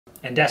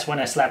and that's when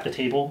I slap the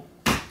table.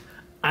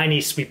 I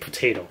need sweet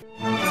potato.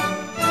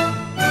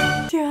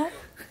 Yeah.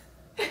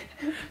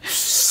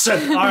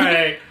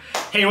 Alright.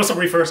 Hey, what's up,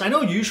 reefers? I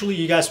know usually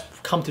you guys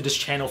come to this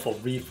channel for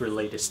reef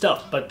related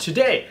stuff, but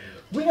today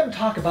we're gonna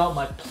talk about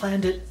my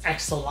planted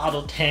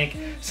axolotl tank.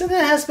 Since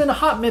it has been a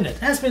hot minute,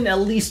 it has been at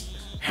least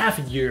half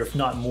a year, if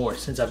not more,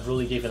 since I've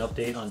really gave an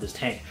update on this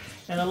tank.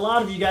 And a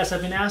lot of you guys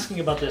have been asking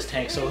about this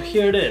tank, so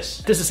here it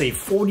is. This is a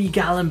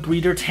 40-gallon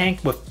breeder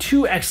tank with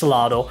 2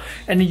 axolotl,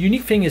 and the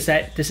unique thing is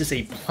that this is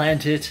a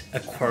planted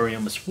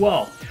aquarium as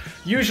well.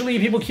 Usually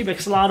people keep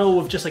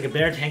axolotl with just like a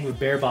bare tank with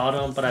bare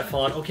bottom, but I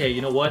thought, okay,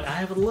 you know what? I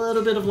have a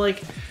little bit of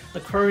like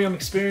aquarium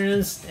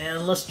experience,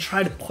 and let's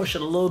try to push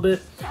it a little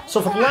bit.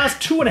 So for the last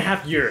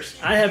 2.5 years,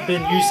 I have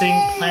been using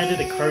planted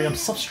aquarium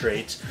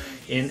substrates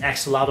in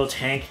axolotl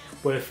tank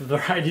with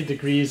variety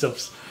degrees of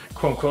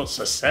quote-unquote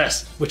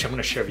success, which I'm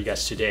going to share with you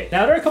guys today.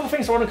 Now, there are a couple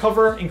things I want to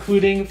cover,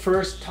 including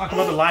first, talk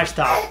about the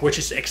livestock, which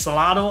is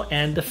axolotl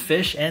and the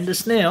fish and the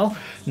snail.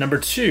 Number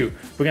 2,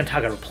 we're going to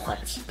talk about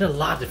plants. There are a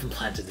lot of different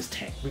plants in this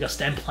tank. We got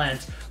stem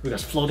plants, we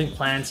got floating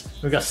plants,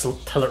 we got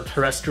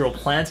terrestrial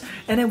plants,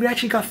 and then we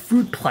actually got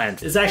fruit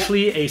plants. It's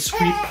actually a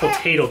sweet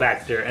potato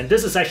back there, and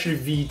this is actually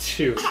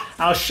V2.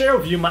 I'll share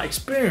with you my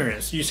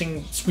experience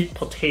using sweet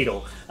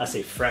potato as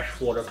a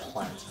freshwater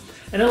plant.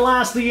 And then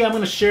lastly, I'm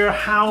going to share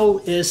how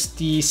is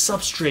the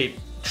substrate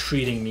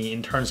treating me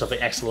in terms of an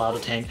axolotl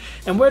tank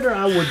and whether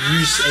I would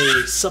use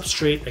a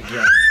substrate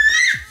again.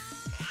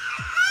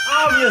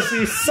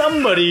 Obviously,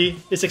 somebody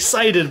is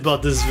excited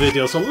about this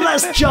video, so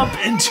let's jump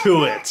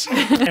into it.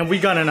 And we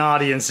got an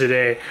audience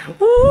today.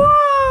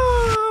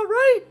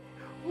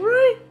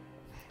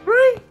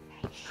 Right.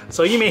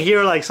 So you may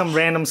hear like some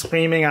random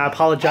screaming. I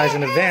apologize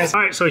in advance. All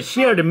right, so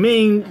here are the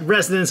main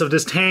residents of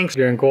this tank.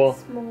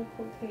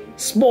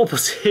 Small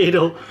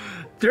potato.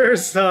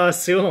 There's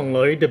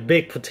Xolonglui, the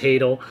big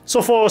potato.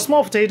 So for a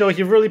small potato,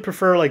 he really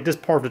prefer like this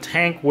part of the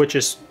tank, which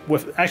is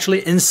with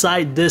actually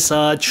inside this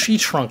tree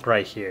trunk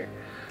right here.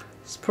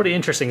 It's pretty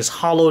interesting. It's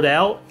hollowed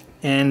out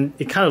and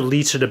it kind of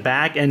leads to the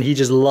back, and he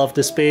just loves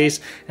the space.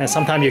 And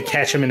sometimes you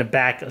catch him in the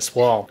back as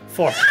well.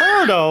 For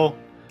her though,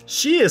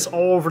 she is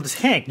all over the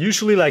tank.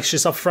 Usually like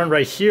she's up front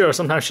right here, or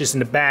sometimes she's in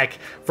the back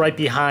right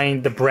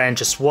behind the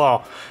branch as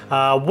well.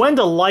 When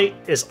the light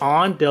is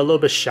on, they're a little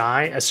bit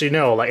shy. As you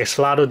know, like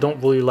axolotl don't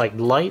really like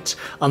light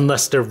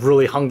unless they're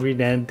really hungry,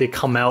 then they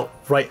come out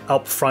right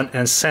up front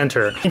and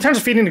center. In terms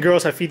of feeding the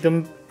girls, I feed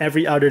them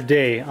every other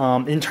day.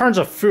 In terms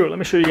of food, let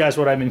me show you guys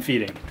what I've been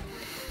feeding.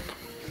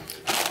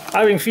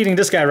 I've been feeding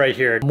this guy right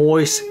here,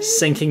 moist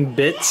sinking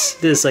bits.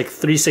 This is like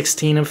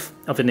 3/16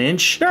 of an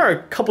inch. There are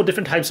a couple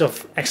different types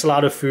of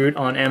axolotl food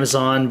on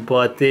Amazon,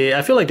 but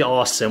I feel like they're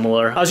all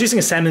similar. I was using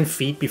a salmon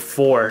feed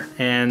before,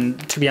 and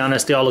to be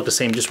honest, they all look the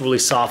same, just really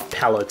soft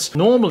pellets.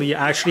 Normally,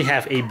 I actually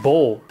have a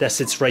bowl that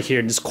sits right here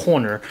in this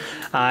corner.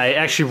 I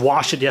actually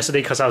washed it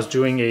yesterday because I was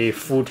doing a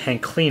full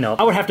tank cleanup.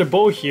 I would have the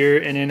bowl here,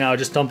 and then I'll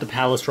just dump the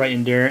pellets right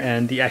in there,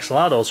 and the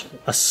axolotls,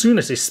 as soon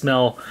as they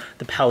smell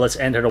the pellets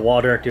enter the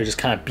water, they'll just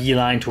kind of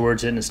beeline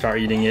towards it and start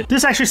eating it.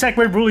 This actually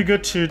segued really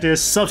good to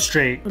this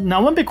substrate.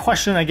 Now, one big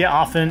question I get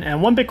often,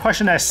 and one big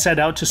question that I set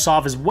out to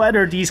solve, is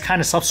whether these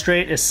kind of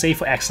substrate is safe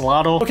for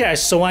axolotl. Okay,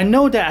 so I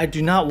know that I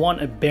do not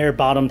want a bare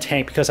bottom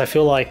tank because I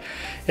feel like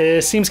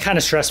it seems kind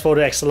of stressful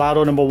to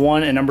axolotl, number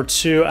 1, and number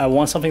 2, I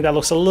want something that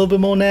looks a little bit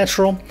more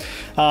natural.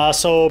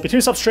 So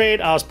between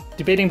substrate, I was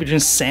debating between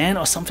sand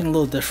or something a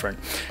little different.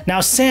 Now,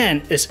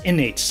 sand is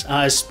innate.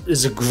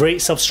 It's a great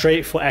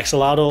substrate for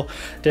axolotl.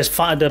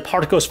 The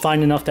particle is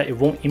fine enough that it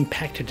won't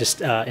impact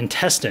the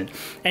intestine.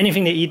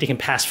 Anything they eat, they can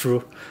pass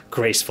through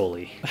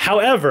gracefully.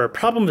 However,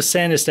 problem with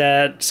sand is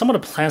that some of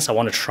the plants I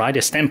want to try,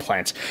 they're stem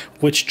plants,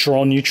 which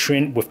draw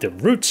nutrient with the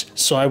roots.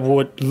 So I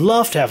would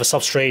love to have a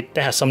substrate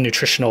that has some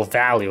nutritional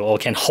value or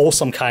can hold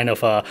some kind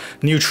of a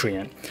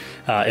nutrient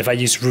if I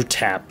use root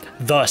tap.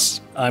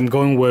 Thus, I'm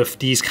going with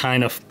these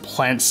kind of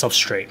plant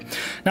substrate.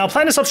 Now,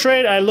 planted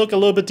substrate, I look a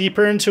little bit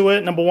deeper into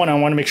it. Number 1, I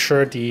want to make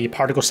sure the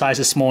particle size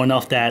is small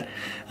enough that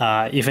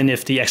even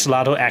if the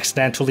axolotl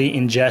accidentally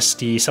ingests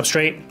the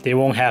substrate, they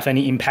won't have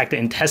any impact to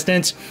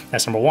intestines.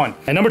 That's number 1.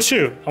 And number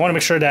 2, I want to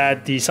make sure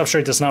that the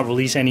substrate does not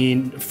release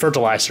any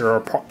fertilizer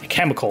or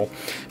chemical,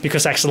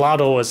 because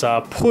axolotl is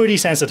pretty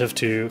sensitive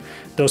to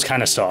those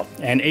kind of stuff.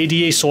 And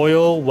ADA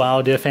soil,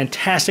 while they're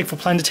fantastic for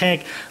planted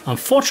tank,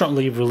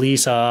 unfortunately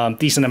release a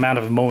decent amount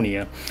of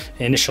ammonia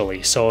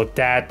initially, so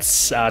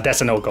that's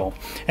a no-go.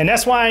 And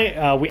that's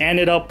why we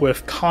ended up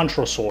with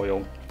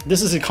ControSoil.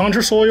 This is a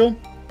ControSoil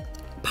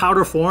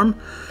powder form.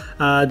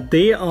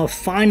 They are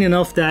fine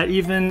enough that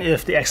even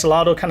if the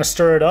axolotl kind of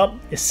stir it up,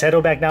 it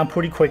settle back down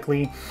pretty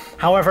quickly.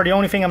 However, the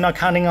only thing I'm not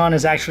counting on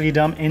is actually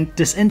them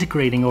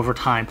disintegrating over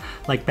time,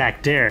 like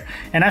back there.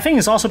 And I think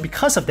it's also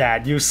because of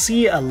that, you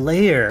see a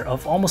layer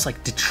of almost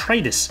like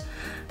detritus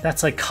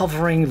that's like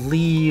covering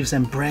leaves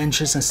and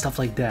branches and stuff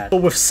like that.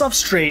 But with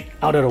substrate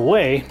out of the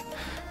way,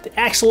 the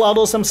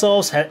axolotls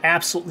themselves had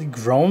absolutely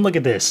grown. Look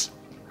at this.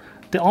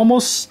 They're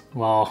almost,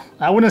 well,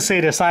 I wouldn't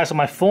say the size of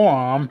my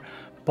forearm,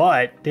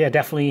 but they are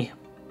definitely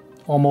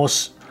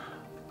almost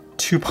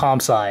 2 palm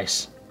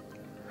size.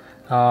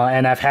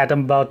 And I've had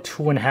them about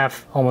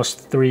 2.5,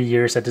 almost 3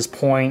 years at this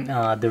point.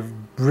 They're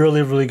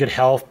really good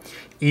health,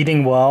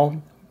 eating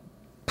well,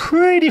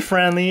 pretty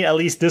friendly. At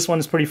least this one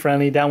is pretty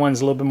friendly. That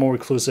one's a little bit more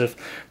reclusive,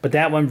 but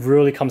that one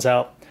really comes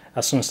out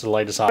as soon as the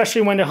light is off.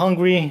 Especially when they're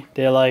hungry,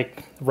 they're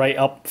like right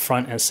up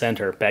front and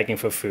center, begging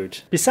for food.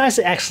 Besides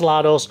the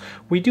axolotls,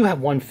 we do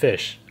have one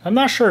fish. I'm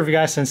not sure if you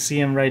guys can see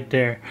him right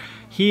there.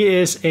 He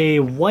is a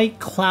white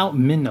cloud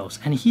minnows,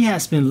 and he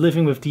has been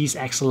living with these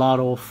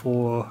axolotl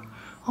for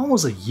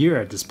almost a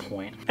year at this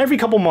point. Every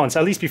couple months,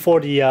 at least before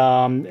the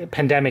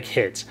pandemic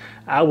hit,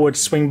 I would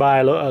swing by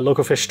a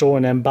local fish store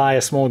and then buy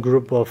a small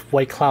group of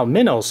white cloud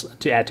minnows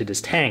to add to this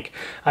tank.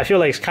 I feel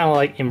like it's kind of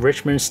like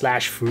enrichment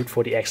 / food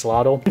for the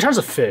axolotl. In terms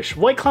of fish,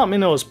 white cloud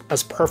minnows are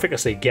as perfect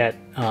as they get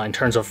in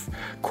terms of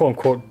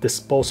quote-unquote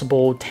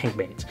disposable tank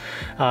mates.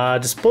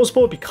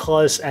 Disposable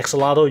because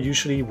axolotl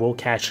usually will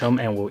catch them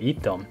and will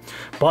eat them,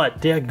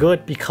 but they're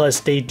good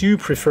because they do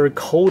prefer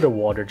colder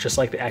water just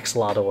like the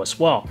axolotl as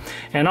well.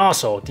 And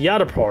also, the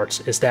other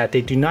part is that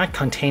they do not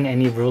contain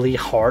any really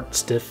hard,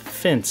 stiff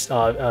fins,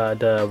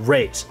 the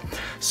rays.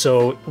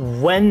 So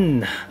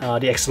when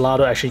the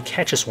axolotl actually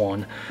catches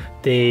one,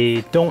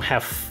 they don't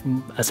have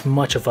as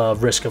much of a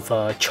risk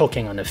of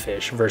choking on the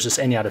fish versus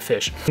any other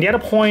fish. The other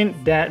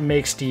point that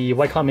makes the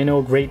white cloud minnow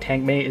a great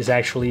tank mate is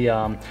actually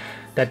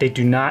that they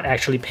do not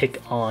actually pick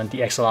on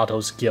the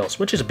axolotl's gills,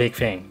 which is a big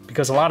thing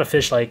because a lot of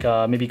fish like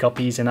maybe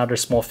guppies and other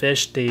small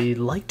fish, they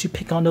like to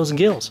pick on those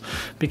gills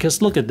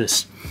because look at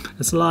this.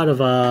 There's a lot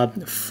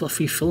of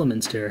fluffy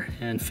filaments there,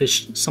 and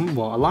fish, a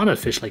lot of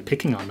fish like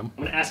picking on them.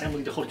 I'm gonna ask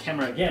Emily to hold the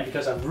camera again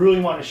because I really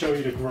want to show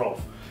you the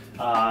growth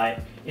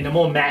in a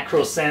more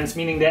macro sense,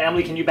 meaning that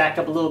Emily, can you back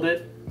up a little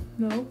bit?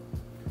 No.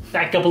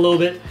 Back up a little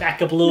bit,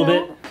 back up a little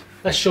bit.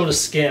 Let's show the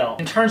scale.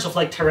 In terms of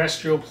like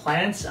terrestrial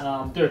plants,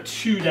 there are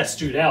 2 that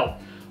stood out.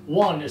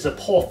 One is a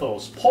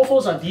pothos.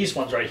 Pothos are these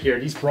ones right here,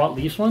 these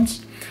broadleaf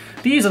ones.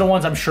 These are the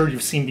ones I'm sure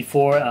you've seen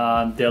before.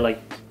 They're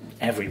like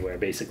everywhere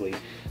basically.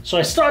 So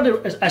I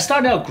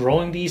started out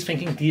growing these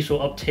thinking these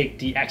will uptake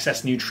the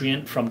excess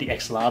nutrient from the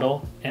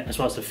axolotl as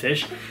well as the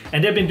fish,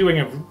 and they've been doing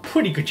a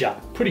pretty good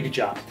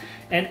job.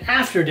 And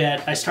after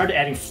that, I started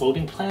adding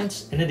floating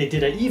plants, and then they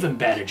did an even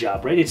better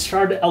job, right? It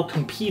started out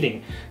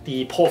competing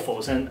the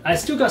pothos, and I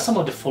still got some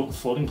of the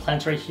floating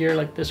plants right here,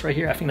 like this right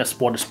here. I think that's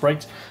water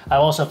sprites. I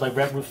also have like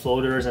red root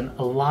floaters and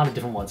a lot of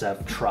different ones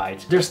I've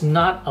tried. There's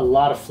not a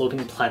lot of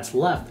floating plants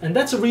left, and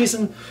that's a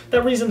reason.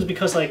 That reason is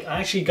because like I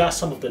actually got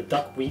some of the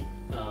duckweed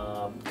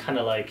kind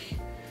of like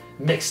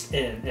mixed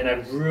in, and I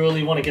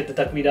really want to get the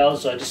duckweed out,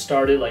 so I just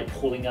started like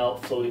pulling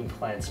out floating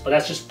plants. But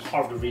that's just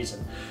part of the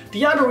reason.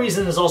 The other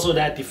reason is also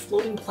that the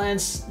floating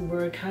plants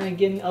were kind of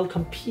getting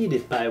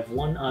outcompeted by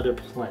one other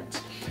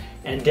plant,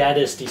 and that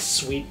is the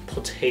sweet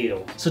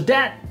potato. So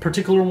that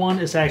particular one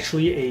is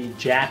actually a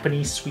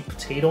Japanese sweet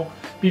potato.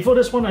 Before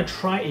this one, I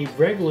tried a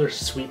regular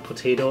sweet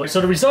potato.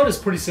 So the result is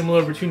pretty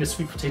similar between the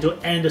sweet potato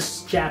and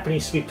the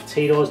Japanese sweet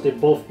potatoes. They're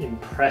both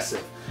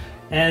impressive.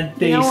 And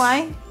they... You know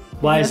why?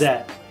 Why is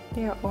that?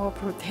 They're all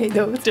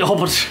potatoes. They're all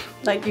potatoes.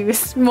 Like you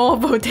small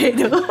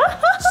potato.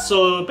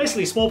 So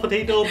basically small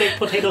potato, big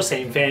potato,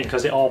 same thing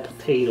because they're all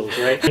potatoes,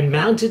 right? I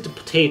mounted the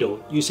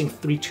potato using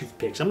 3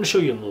 toothpicks. I'm gonna show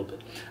you in a little bit.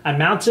 I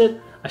mount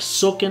it, I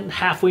soak it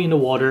halfway in the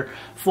water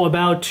for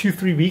about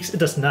 2-3 weeks. It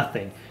does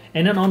nothing.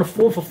 And then on the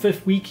 4th or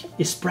 5th week,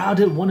 it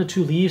sprouted 1 or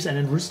 2 leaves and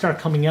then roots start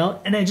coming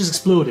out and then it just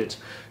exploded.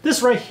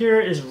 This right here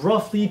is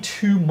roughly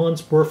 2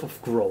 months worth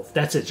of growth.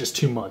 That's it, just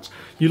 2 months.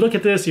 You look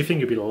at this, you think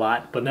it'd be a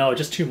lot, but no,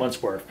 just 2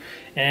 months worth.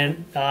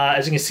 And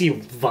as you can see,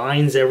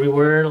 vines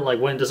everywhere. Like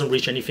when it doesn't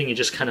reach anything, it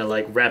just kind of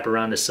like wrap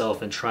around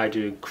itself and try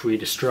to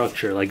create a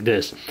structure like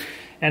this.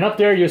 And up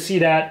there, you'll see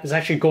that it's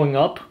actually going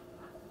up.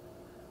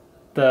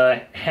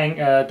 The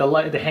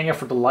hanger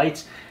for the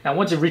lights, and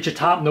once it reaches the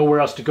top,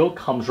 nowhere else to go,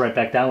 comes right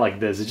back down like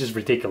this. It's just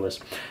ridiculous.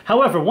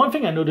 However, one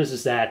thing I noticed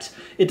is that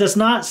it does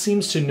not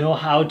seem to know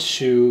how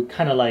to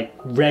kind of like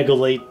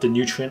regulate the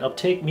nutrient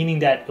uptake, meaning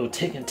that it'll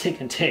tick and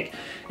tick and tick,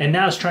 and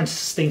now it's trying to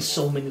sustain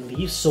so many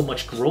leaves, so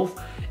much growth,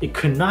 it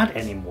could not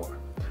anymore.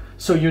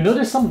 So you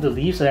notice some of the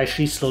leaves are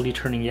actually slowly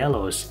turning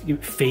yellow, it's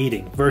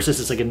fading, versus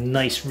it's like a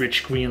nice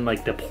rich green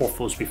like the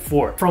pothos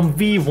before. From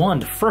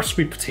V1, the first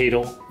sweet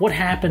potato, what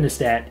happened is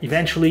that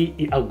eventually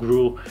it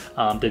outgrew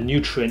the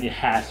nutrient it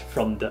has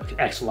from the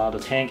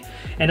axolotl tank,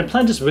 and the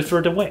plant just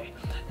withered away.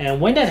 And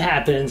when that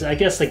happens, I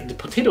guess like the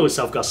potato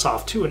itself got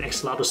soft too, and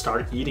axolotl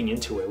started eating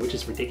into it, which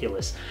is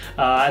ridiculous.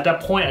 At that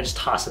point, I just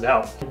tossed it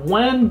out.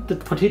 When the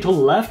potato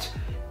left,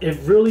 it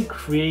really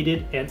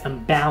created an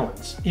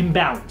imbalance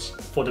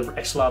for the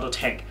axolotl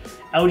tank.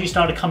 Algae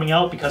started coming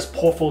out because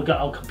pothos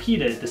got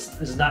outcompeted. This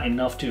is not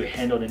enough to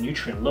handle the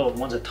nutrient load.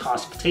 Once I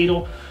toss the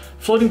potato,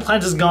 floating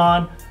plant is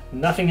gone,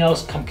 nothing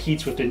else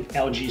competes with the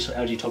algae, so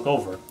algae took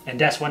over. And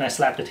that's when I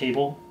slapped the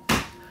table,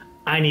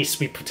 I need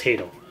sweet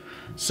potato.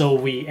 So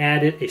we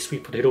added a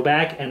sweet potato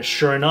back, and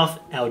sure enough,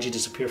 algae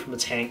disappeared from the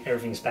tank,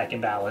 everything's back in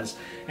balance.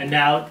 And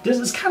now this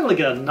is kind of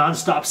like a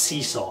non-stop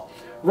seesaw.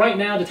 Right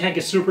now the tank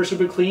is super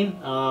clean.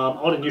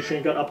 All the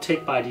nutrient got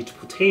uptake by the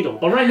potato.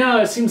 But right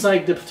now it seems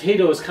like the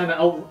potato is kind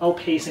of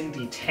outpacing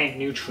the tank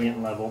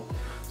nutrient level.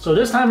 So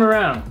this time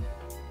around,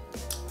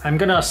 I'm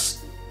gonna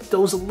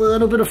dose a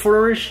little bit of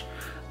flourish.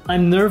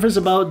 I'm nervous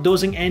about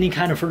dosing any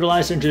kind of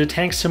fertilizer into the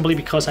tank simply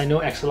because I know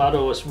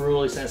Axolotl is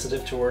really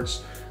sensitive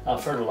towards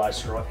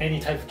fertilizer or any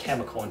type of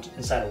chemical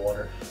inside the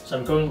water. So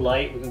I'm going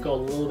light. We can go a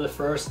little bit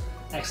first.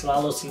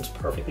 Axolotl seems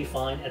perfectly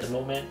fine at the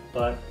moment,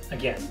 but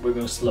again, we're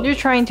going slow. You're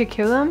trying to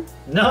kill them?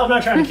 No, I'm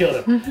not trying to kill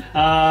them.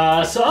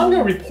 So I'm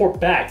gonna report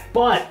back,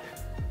 but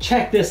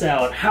check this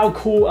out. How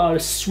cool are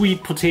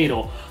sweet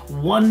potato?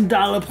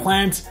 $1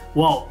 plants,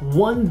 well,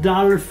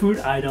 $1 food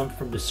item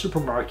from the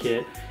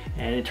supermarket,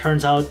 and it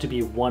turns out to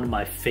be one of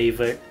my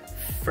favorite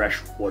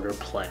freshwater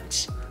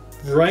plants.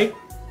 Right?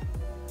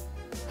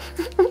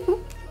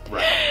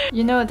 Right.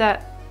 You know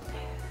that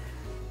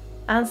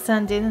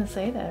Einstein didn't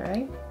say that,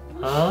 right?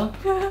 Huh?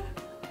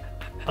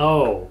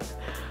 Oh.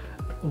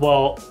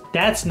 Well,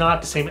 that's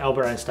not the same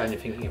Albert Einstein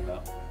you're thinking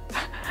about.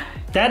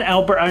 That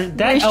Albert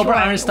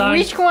Einstein.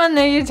 Which one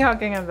are you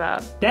talking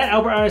about? That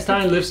Albert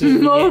Einstein lives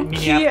in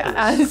Minneapolis.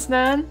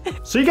 Einstein.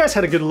 So you guys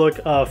had a good look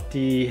of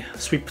the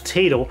sweet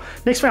potato.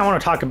 Next thing I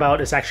want to talk about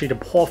is actually the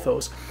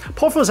pothos.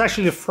 Pothos is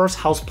actually the first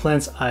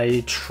houseplants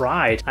I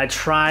tried. I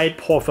tried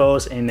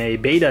pothos in a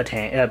beta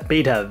tank.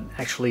 Beta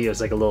actually is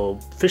like a little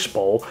fish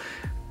bowl.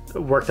 It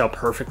worked out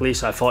perfectly,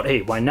 so I thought,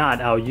 hey, why not?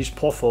 I'll use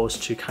pothos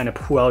to kind of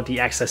pull out the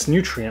excess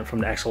nutrient from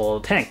the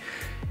axolotl tank.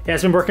 It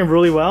has been working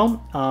really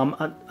well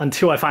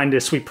until I find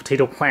the sweet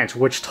potato plant,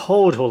 which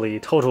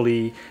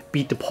totally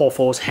beat the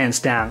pothos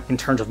hands down in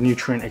terms of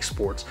nutrient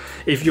exports.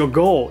 If your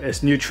goal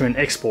is nutrient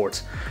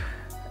exports,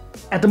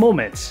 at the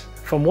moment,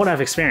 from what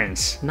I've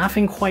experienced,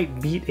 nothing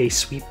quite beat a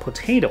sweet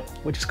potato,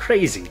 which is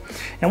crazy.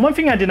 And one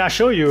thing I did not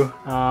show you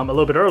a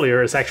little bit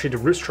earlier is actually the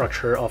root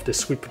structure of the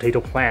sweet potato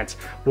plant.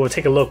 We'll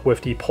take a look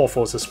with the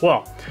pothos as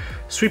well.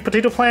 Sweet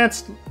potato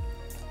plants,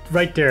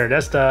 right there,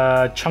 that's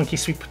the chunky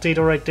sweet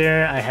potato right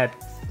there. I had,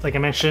 like I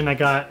mentioned, I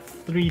got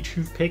 3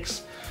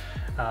 toothpicks,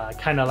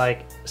 kind of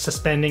like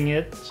suspending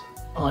it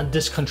on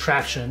this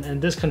contraption.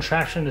 And this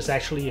contraption is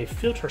actually a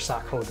filter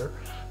sock holder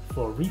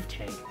for a reef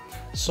tank.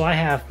 So I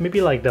have maybe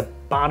like the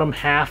bottom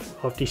half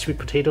of the sweet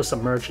potato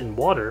submerged in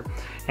water.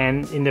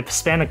 And in the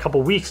span of a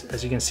couple weeks,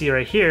 as you can see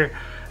right here,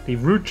 the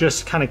root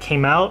just kind of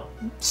came out,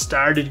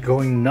 started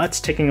going nuts,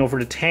 taking over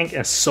the tank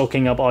and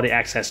soaking up all the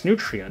excess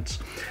nutrients.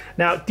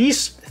 Now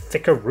these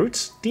thicker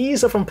roots,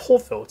 these are from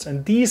pothos,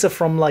 and these are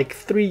from like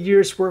 3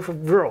 years worth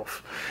of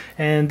growth.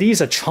 And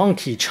these are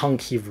chunky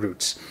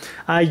roots.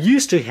 I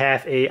used to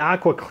have a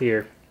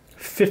AquaClear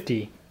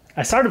 50.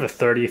 I started with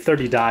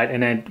 30 died,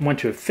 and then went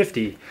to a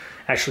 50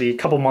 actually a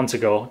couple months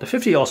ago. The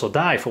 50 also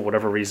died for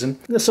whatever reason.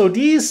 So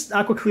these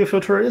AquaClear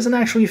filter isn't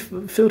actually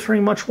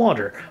filtering much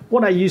water.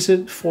 What I used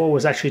it for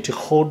was actually to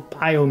hold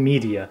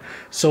biomedia.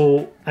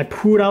 So I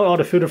pulled out all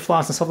the filter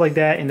floss and stuff like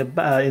that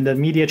in the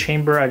media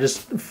chamber. I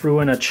just threw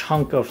in a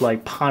chunk of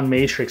like pond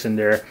matrix in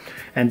there,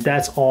 and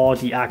that's all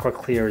the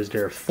AquaClear is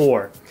there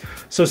for.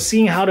 So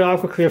seeing how the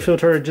AquaClear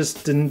filter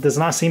just does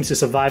not seem to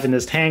survive in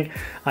this tank,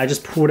 I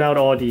just pulled out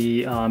all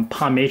the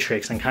pond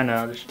matrix and kind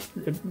of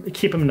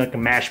keep them in like a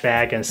mash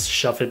bag and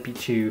shove it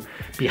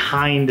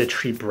behind the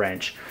tree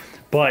branch.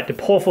 But the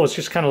pothos is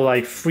just kind of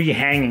like free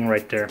hanging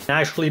right there. I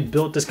actually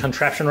built this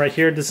contraption right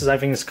here. This is, I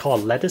think it's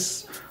called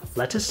lattice?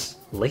 I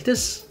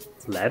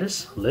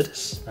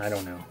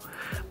don't know.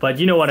 But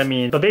you know what I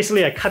mean. But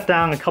basically I cut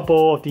down a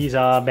couple of these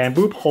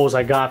bamboo poles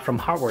I got from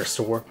hardware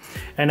store.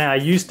 And I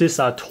used this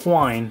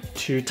twine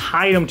to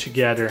tie them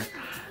together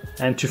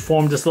and to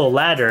form this little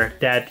ladder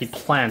that the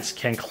plants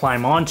can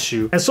climb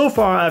onto. And so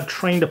far I've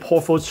trained the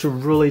pothos to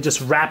really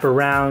just wrap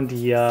around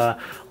the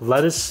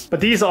lettuce. But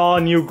these are all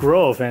new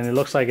growth and it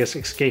looks like it's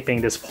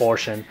escaping this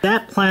portion.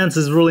 That plant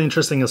is really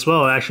interesting as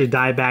well. It actually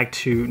died back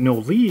to no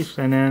leaves,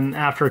 and then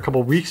after a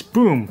couple of weeks,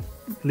 boom,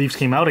 leaves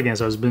came out again,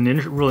 so it's been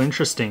really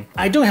interesting.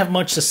 I don't have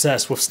much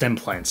success with stem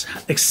plants,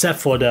 except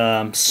for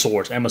the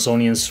swords,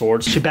 Amazonian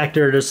swords. Actually back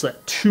there, there's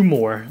like 2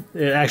 more.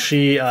 It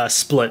actually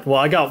split. Well,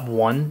 I got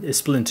 1, it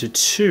split into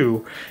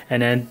 2,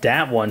 and then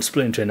that one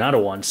split into another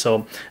one.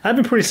 So I've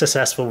been pretty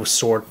successful with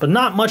sword, but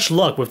not much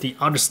luck with the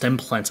other stem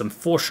plants,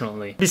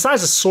 unfortunately.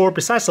 Besides the sword,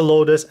 besides the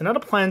lotus, another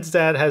plant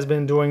that has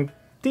been doing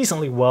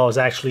decently well is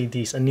actually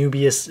these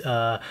Anibus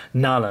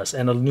nanas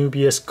and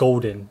Anibus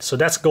golden. So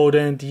that's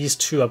golden, these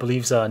 2 I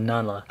believe are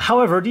nana.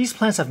 However, these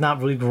plants have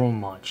not really grown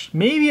much.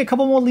 Maybe a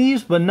couple more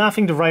leaves, but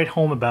nothing to write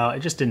home about.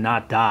 It just did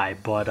not die,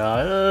 but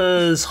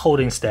it's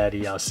holding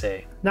steady, I'll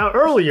say. Now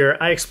earlier,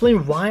 I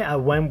explained why I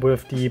went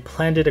with the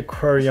planted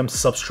aquarium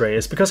substrate.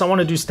 It's because I want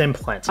to do stem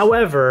plants.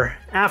 However,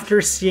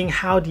 after seeing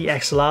how the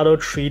axolotl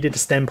treated the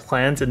stem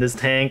plants in this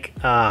tank,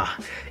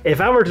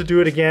 if I were to do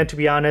it again, to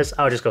be honest,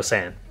 I would just go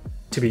sand.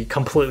 To be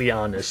completely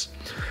honest.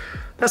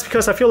 That's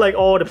because I feel like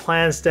all the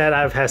plants that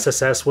I've had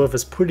success with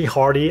is pretty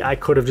hardy. I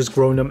could have just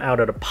grown them out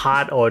of the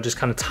pot or just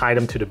kind of tied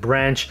them to the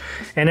branch,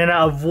 and then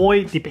I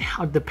avoid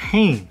the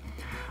pain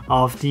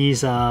of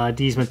these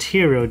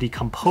material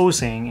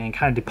decomposing and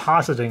kind of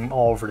depositing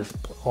all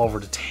over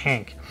the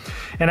tank.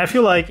 And I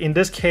feel like in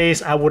this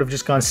case, I would have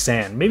just gone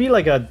sand. Maybe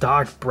like a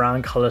dark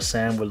brown color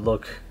sand would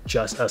look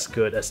just as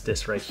good as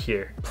this right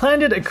here.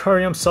 Planted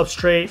aquarium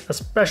substrate,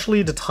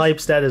 especially the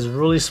types that is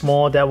really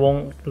small that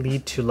won't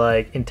lead to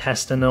like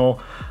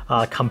intestinal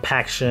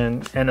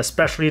compaction, and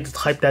especially the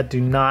type that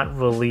do not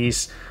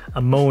release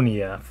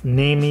ammonia,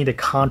 namely the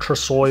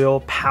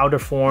ControSoil Powder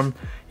form.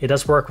 It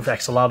does work with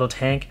axolotl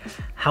tank.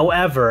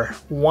 However,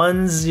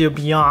 once you're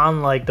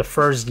beyond like the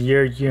first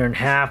year and a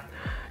half,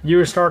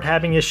 you start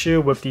having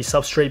issue with the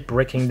substrate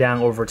breaking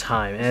down over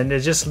time, and it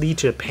just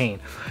leads to a pain.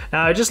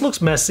 Now it just looks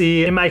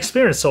messy. In my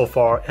experience so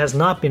far, it has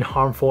not been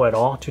harmful at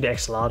all to the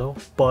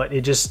axolotl, but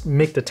it just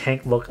makes the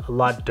tank look a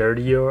lot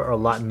dirtier or a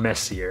lot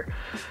messier.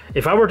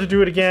 If I were to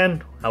do it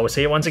again, I would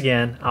say it once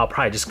again, I'll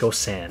probably just go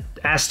sand.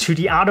 As to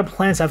the other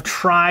plants I've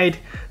tried,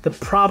 the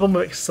problem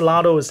with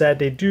axolotl is that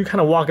they do kind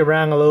of walk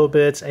around a little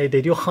bit,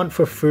 they do hunt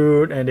for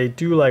food, and they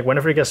do like,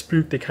 whenever they get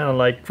spooked, they kind of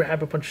like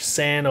grab a bunch of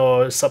sand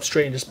or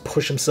substrate and just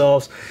push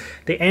themselves.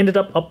 They ended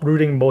up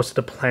uprooting most of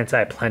the plants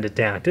I planted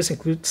down. This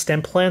includes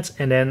stem plants,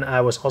 and then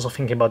I was also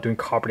thinking about doing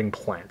carpeting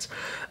plants.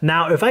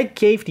 Now, if I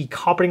gave the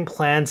carpeting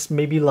plants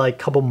maybe like a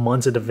couple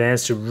months in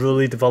advance to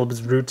really develop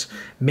its roots,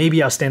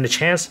 maybe I'll stand a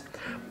chance.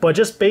 But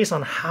just based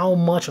on how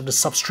much of the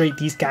substrate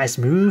these guys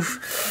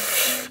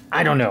move,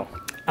 I don't know.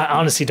 I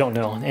honestly don't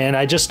know, and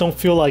I just don't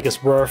feel like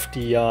it's worth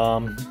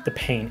the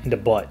pain in the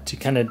butt to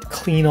kind of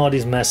clean all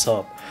these mess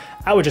up.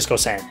 I would just go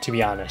sand, to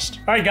be honest.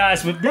 All right,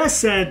 guys. With that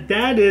said,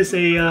 that is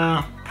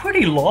a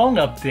pretty long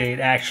update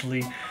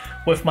actually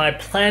with my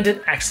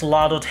planted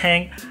axolotl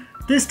tank.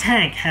 This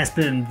tank has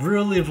been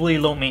really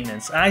low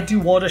maintenance. I do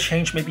water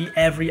change maybe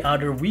every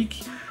other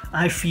week.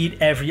 I feed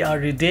every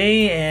other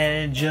day,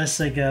 and just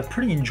like a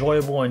pretty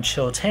enjoyable and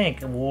chill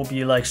tank. We'll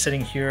be like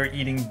sitting here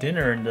eating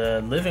dinner in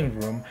the living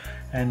room,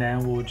 and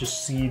then we'll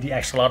just see the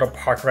axolotl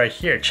park right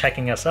here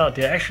checking us out.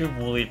 They're actually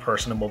really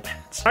personable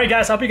pets. Alright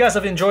guys, I hope you guys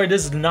have enjoyed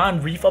this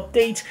non-reef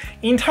update.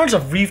 In terms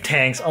of reef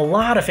tanks, a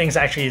lot of things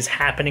actually is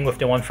happening with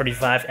the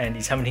 135 and the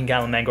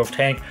 17-gallon mangrove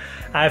tank.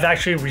 I've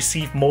actually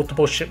received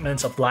multiple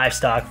shipments of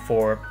livestock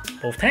for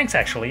both tanks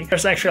actually.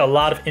 There's actually a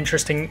lot of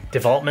interesting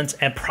developments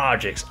and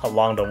projects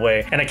along the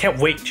way, and I can't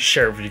wait to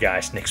share it with you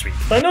guys next week.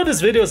 But I know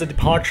this video is a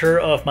departure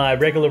of my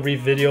regular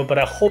reef video, but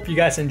I hope you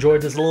guys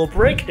enjoyed this little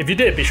break. If you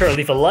did, be sure to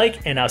leave a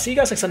like, and I'll see you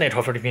guys next Sunday at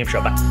 12:30 p.m.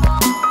 show. Bye.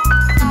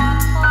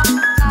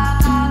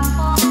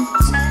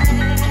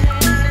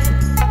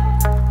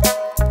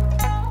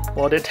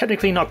 Well, they're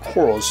technically not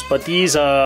corals, but these